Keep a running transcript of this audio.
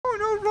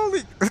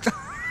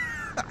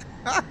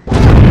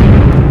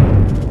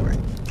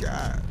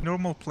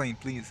normal plane,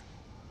 please.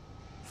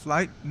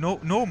 Fly, no,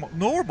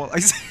 normal. I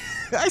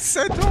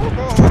said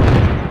normal.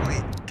 Oh my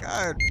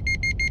god.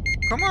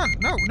 Come on,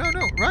 no,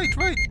 right.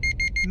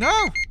 No!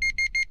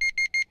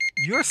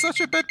 You're such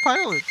a bad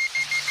pilot.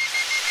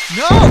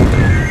 No!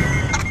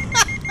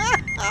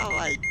 Oh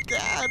my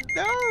god,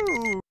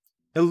 no!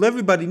 Hello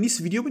everybody, in this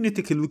video we're going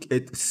to take a look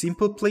at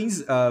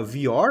SimplePlanes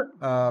VR,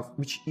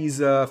 which is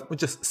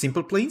just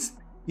SimplePlanes.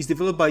 It's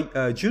developed by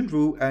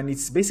Junru, and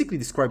it's basically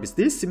described as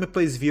this.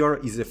 SimplePlanes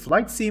VR is a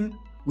flight sim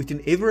with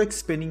an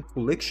ever-expanding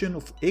collection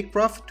of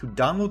aircraft to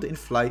download and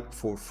fly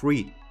for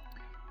free.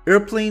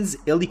 Airplanes,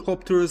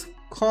 helicopters,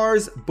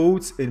 cars,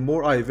 boats and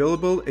more are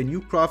available, and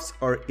new crafts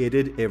are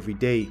added every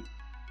day.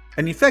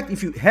 And in fact,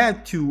 if you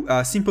head to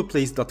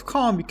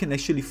SimplePlanes.com, you can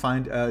actually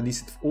find a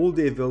list of all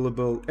the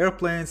available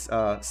airplanes.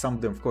 Some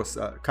of them, of course,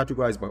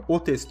 categorized by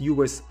OTES,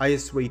 US,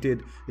 IS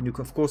rated, and you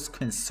can, of course,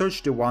 can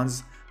search the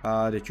ones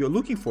that you're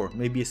looking for.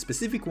 Maybe a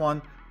specific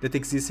one that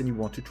exists and you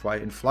want to try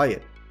and fly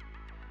it.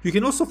 You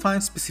can also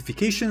find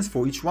specifications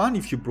for each one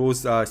if you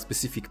browse a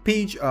specific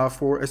page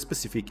for a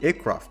specific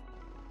aircraft.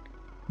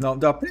 Now,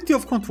 there are plenty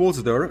of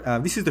controls there.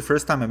 This is the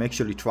first time I'm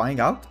actually trying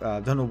out.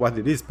 Don't know what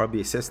it is, probably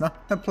a Cessna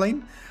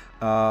plane.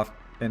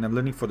 And I'm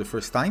learning for the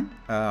first time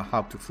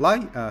how to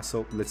fly.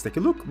 So let's take a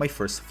look. My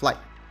first flight.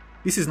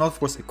 This is not, of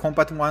course, a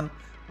combat one,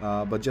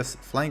 but just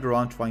flying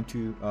around, trying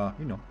to,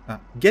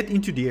 get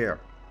into the air.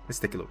 Let's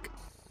take a look.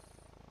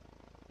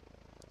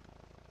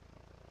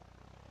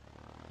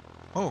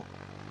 Oh.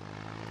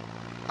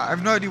 I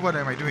have no idea what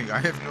am I doing. I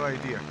have no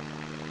idea.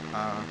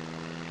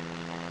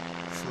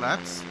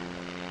 Flaps.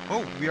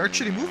 Oh, we're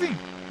actually moving.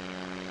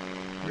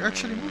 We're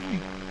actually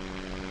moving.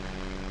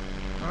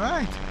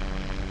 Alright.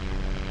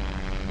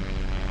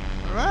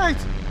 Alright.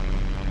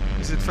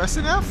 Is it fast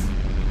enough?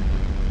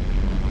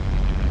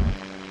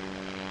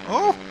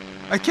 Oh!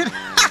 I can...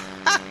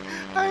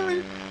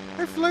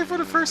 I fly for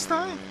the first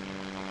time.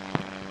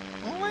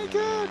 Oh my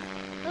god.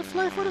 I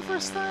fly for the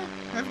first time.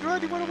 I have no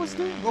idea what I was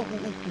doing. Oh.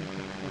 No.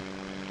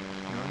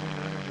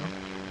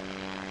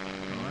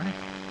 Alright.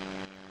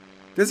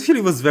 This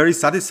actually was very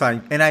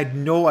satisfying, and I had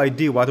no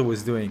idea what I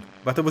was doing.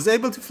 But I was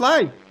able to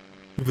fly.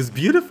 It was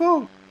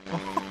beautiful.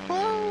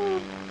 Oh,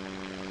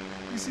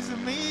 this is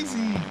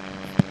amazing.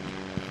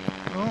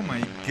 Oh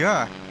my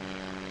god.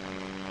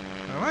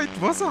 Alright,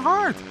 it wasn't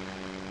hard.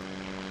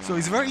 So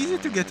it's very easy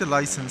to get a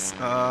license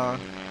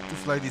to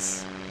fly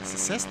this. Is it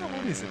Cessna?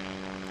 What is it?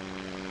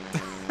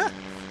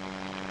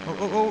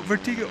 oh,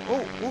 Vertigo.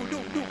 Oh,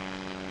 no.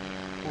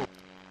 Oh.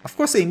 Of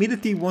course, I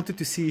immediately wanted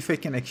to see if I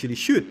can actually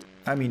shoot.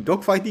 I mean,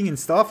 dogfighting and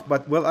stuff,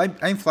 but well,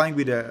 I'm flying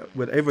with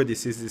whatever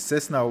this is, this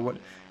Cessna or what.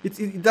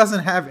 It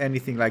doesn't have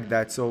anything like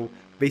that. So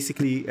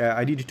basically,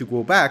 I needed to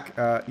go back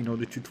in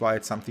order to try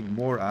something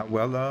more,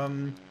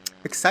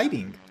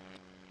 exciting.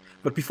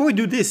 But before we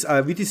do this,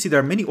 we can see there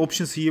are many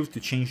options here to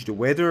change the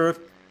weather,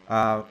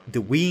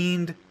 the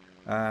wind,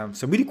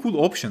 some really cool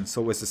options.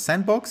 So as a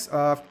sandbox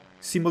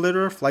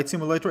simulator, flight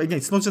simulator, again,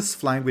 it's not just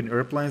flying with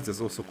airplanes, there's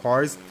also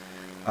cars.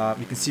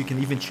 You can see you can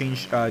even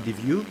change the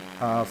view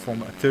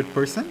from a third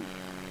person.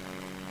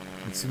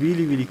 It's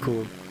really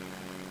cool.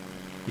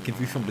 You can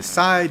view from the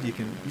side, you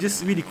can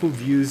just really cool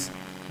views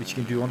which you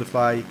can do on the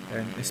fly,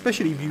 and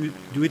especially if you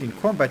do it in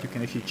combat, you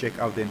can actually check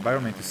out the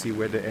environment to see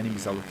where the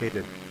enemies are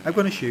located. I'm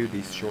going to show you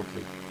this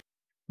shortly.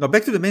 Now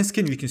back to the main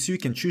screen, you can see you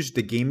can choose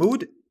the game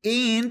mode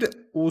and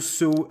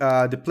also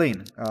the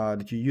plane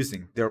that you're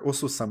using. There are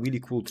also some really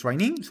cool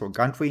training, so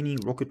gun training,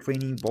 rocket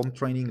training, bomb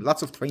training,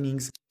 lots of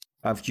trainings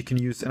that you can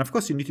use, and of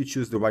course you need to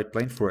choose the right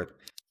plane for it.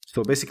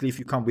 So basically, if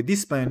you come with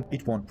this plane,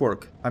 it won't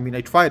work. I mean,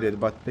 I tried it,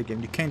 but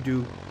again, you can't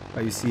do,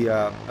 you see,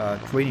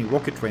 training,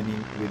 rocket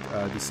training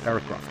with this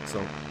aircraft.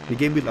 So the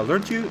game will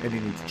alert you, and you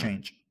need to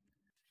change.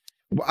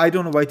 Well, I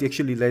don't know why it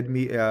actually led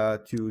me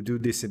to do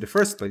this in the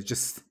first place.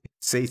 Just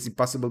say it's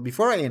impossible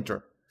before I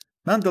enter.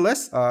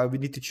 Nonetheless, we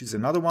need to choose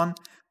another one.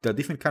 There are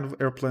different kind of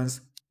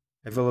airplanes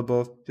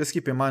available. Just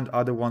keep in mind,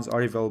 other ones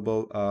are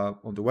available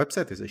on the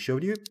website, as I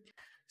showed you.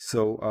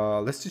 So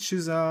let's just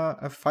choose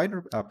a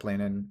fighter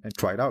plane and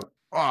try it out.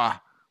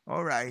 Ah,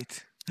 all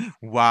right.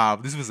 Wow,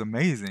 this was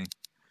amazing.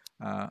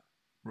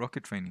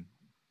 Rocket training.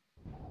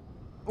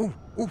 Oh,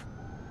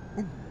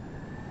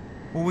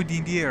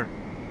 in the air.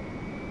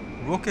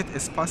 Rocket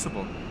as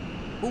possible.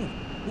 Oh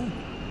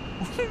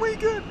my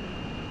god.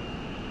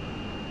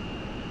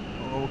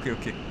 Oh,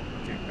 okay.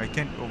 I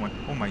can't.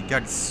 Oh my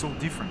god, it's so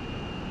different.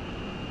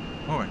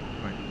 All right.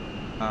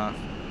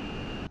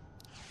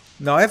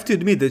 Now I have to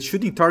admit that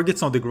shooting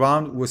targets on the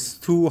ground was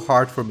too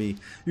hard for me.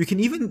 You can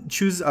even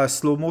choose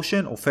slow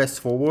motion or fast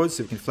forward,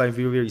 so you can fly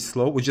very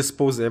slow, or just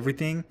pause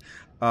everything.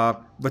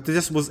 But I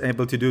just wasn't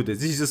able to do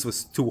this. This just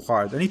was too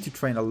hard. I need to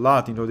train a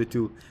lot in order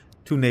to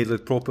nail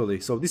it properly.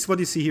 So this what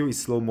you see here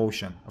is slow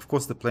motion. Of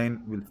course the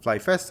plane will fly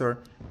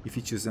faster if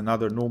you choose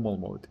another normal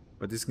mode.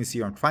 But as you can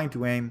see, I'm trying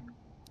to aim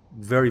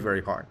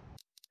very hard.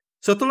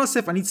 So I told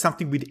myself I need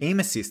something with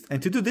aim assist,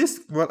 and to do this,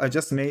 well, I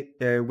just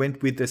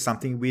went with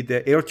something with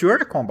air-to-air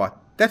combat.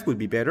 That would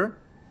be better.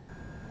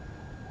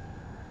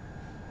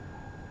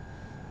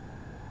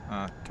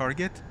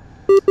 Target.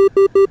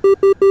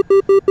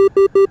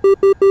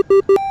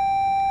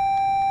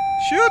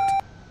 Shoot!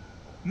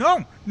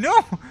 No!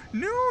 No!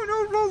 No!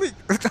 No rolling!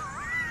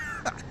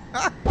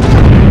 Oh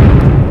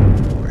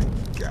my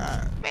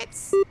god.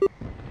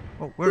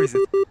 Oh, where is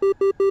it?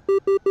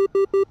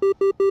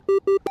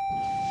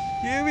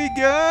 Here we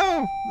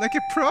go! Like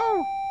a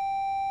pro!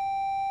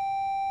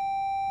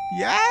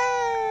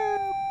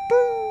 Yeah!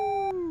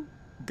 Boo!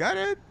 Got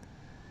it!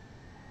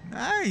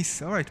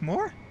 Nice! Alright,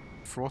 more?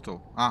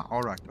 Throttle. Ah,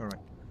 alright, alright.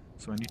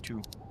 So I need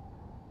to...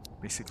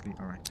 Basically,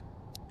 alright.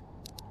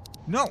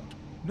 No!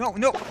 No,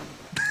 no!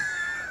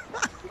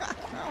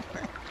 Oh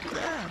my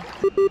god.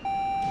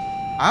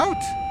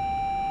 Out!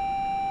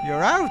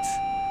 You're out!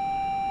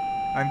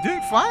 I'm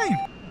doing fine!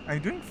 I'm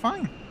doing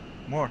fine!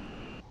 More.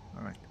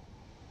 Alright.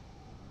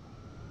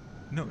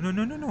 No, no,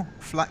 no, no, no.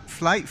 Fly,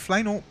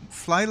 no.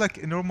 Fly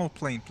like a normal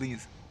plane,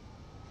 please.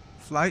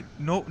 Fly,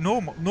 no,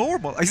 normal.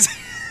 I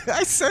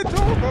said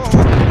normal!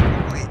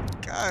 Oh my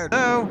god.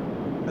 Hello!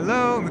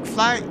 Hello,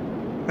 McFly!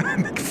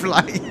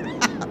 McFly!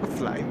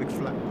 Fly,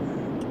 McFly.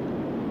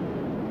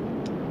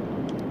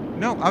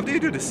 No, how do you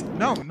do this?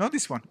 No, not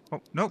this one.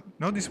 Oh, no,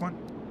 not this one.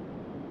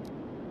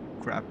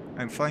 Crap,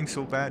 I'm flying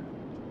so bad.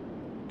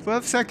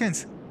 12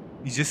 seconds.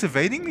 He's just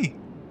evading me.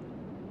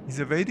 He's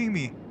evading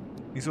me.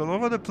 He's all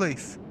over the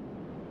place.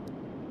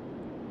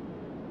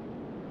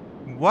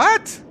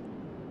 What?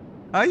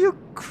 Are you...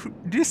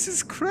 This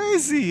is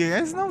crazy.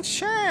 There's no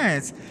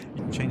chance.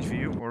 Change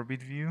view,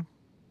 orbit view,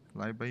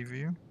 flyby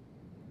view.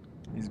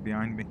 He's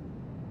behind me.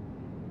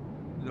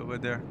 He's over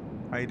there,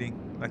 hiding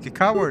like a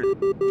coward.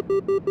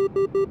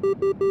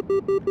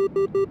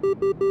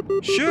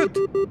 Shoot!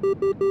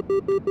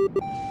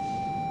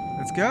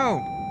 Let's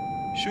go.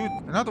 Shoot,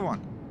 another one.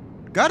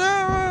 Got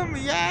him!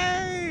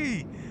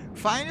 Yay!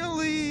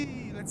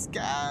 Finally! Let's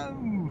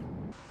go!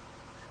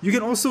 You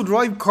can also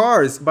drive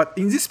cars, but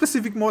in this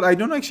specific mode, I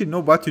don't actually know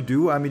what to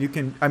do. I mean,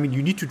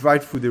 you need to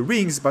drive through the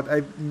rings, but I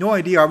have no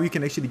idea how you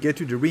can actually get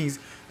to the rings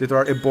that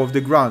are above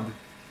the ground.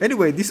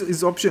 Anyway,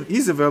 this option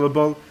is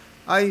available.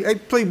 I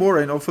play more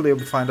and hopefully I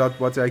will find out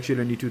what I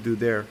actually need to do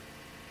there.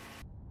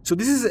 So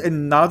this is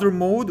another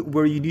mode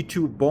where you need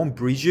to bomb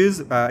bridges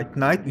at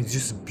night. It's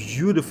just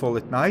beautiful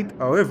at night.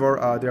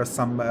 However, there are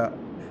some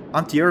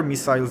anti-air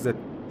missiles that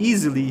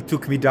easily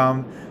took me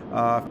down,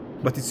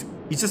 but it's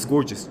just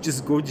gorgeous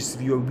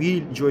view. I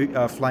really enjoy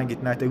flying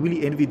at night. I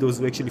really envy those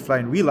who actually fly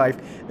in real life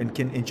and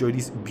can enjoy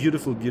these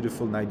beautiful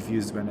night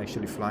views when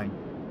actually flying.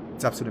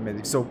 It's absolutely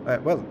amazing. So,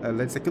 well,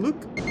 let's take a look.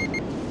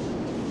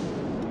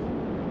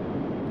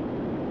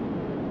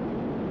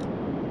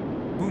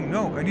 Boom,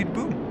 no, I need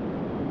boom.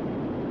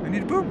 I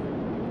need boom.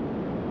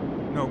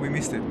 No, we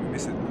missed it. We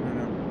missed it.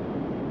 No.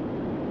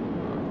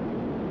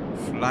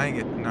 Flying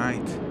at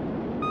night.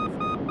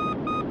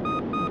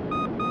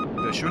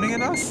 They're shooting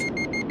at us?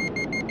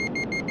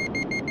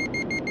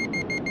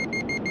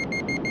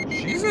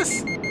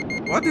 Jesus!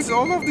 What is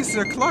all of these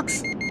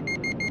clocks?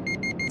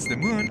 It's the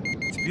moon.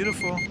 It's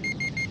beautiful.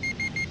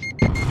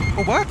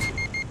 Oh, what?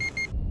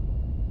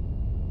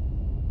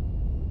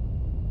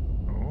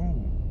 Oh.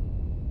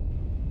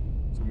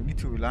 So we need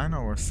to align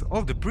ourselves.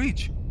 Oh, the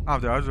bridge. Oh,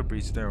 the other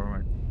bridge there,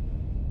 alright.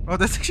 Oh,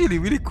 that's actually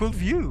a really cool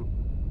view.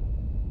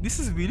 This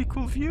is a really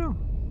cool view.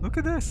 Look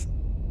at this.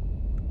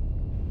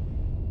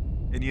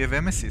 And you have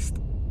aim assist.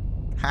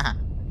 Haha.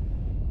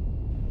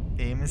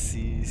 Aim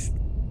assist.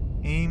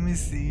 Aim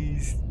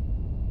assist.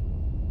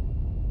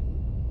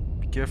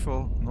 Be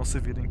careful, no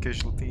civilian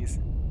casualties.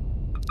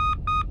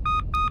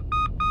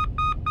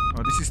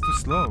 Oh, this is too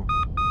slow.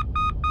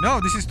 No,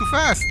 this is too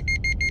fast.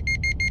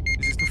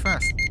 This is too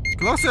fast.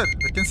 Close it.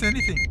 I can't say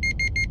anything.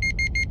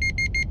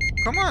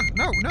 Come on.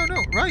 No.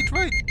 Right.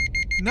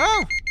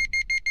 No.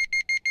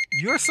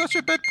 You're such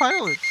a bad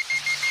pilot.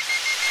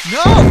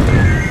 No.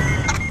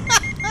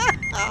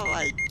 Oh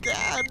my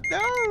god,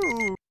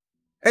 no.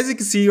 As you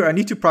can see here, I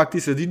need to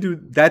practice. I didn't do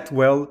that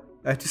well,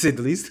 to say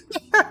the least.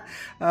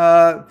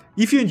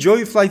 If you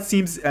enjoy flight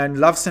sims and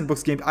love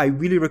sandbox games, I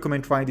really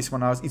recommend trying this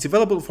one out. It's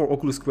available for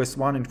Oculus Quest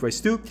 1 and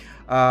Quest 2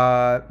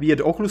 via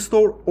the Oculus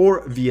Store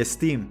or via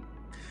Steam.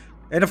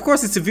 And of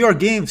course, it's a VR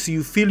game, so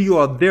you feel you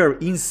are there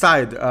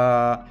inside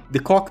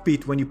the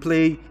cockpit when you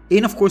play.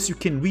 And of course, you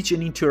can reach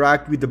and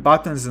interact with the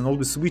buttons and all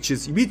the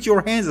switches with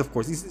your hands, of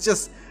course. It's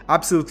just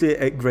absolutely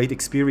a great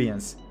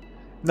experience.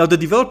 Now, the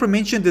developer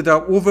mentioned that there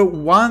are over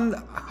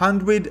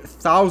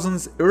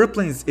 100,000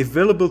 airplanes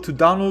available to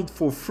download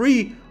for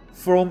free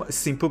from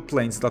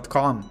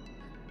SimplePlanes.com.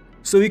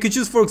 So you could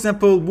choose, for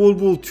example,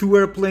 World War II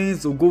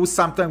airplanes, or go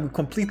sometime with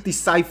completely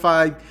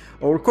sci-fi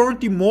or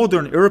currently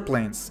modern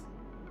airplanes.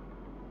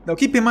 Now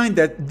keep in mind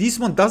that this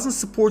one doesn't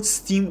support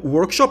Steam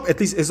Workshop, at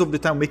least as of the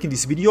time making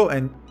this video,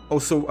 and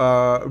also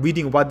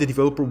reading what the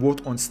developer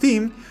wrote on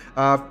Steam,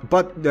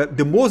 but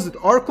the modes that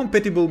are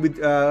compatible with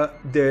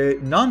the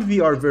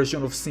non-VR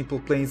version of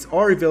SimplePlanes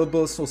are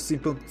available for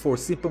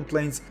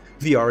SimplePlanes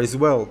VR as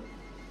well.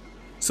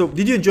 So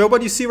did you enjoy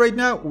what you see right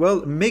now?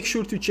 Well, make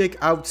sure to check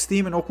out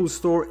Steam and Oculus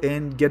Store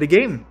and get a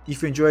game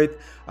if you enjoyed.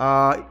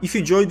 If you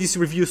enjoyed this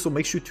review, so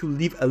make sure to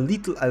leave a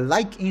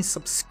like and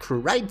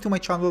subscribe to my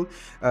channel.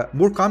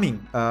 More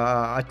coming.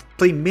 I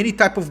play many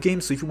type of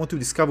games, so if you want to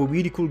discover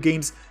really cool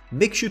games,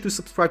 make sure to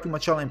subscribe to my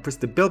channel and press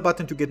the bell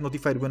button to get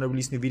notified when I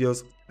release new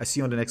videos. I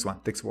see you on the next one.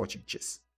 Thanks for watching. Cheers.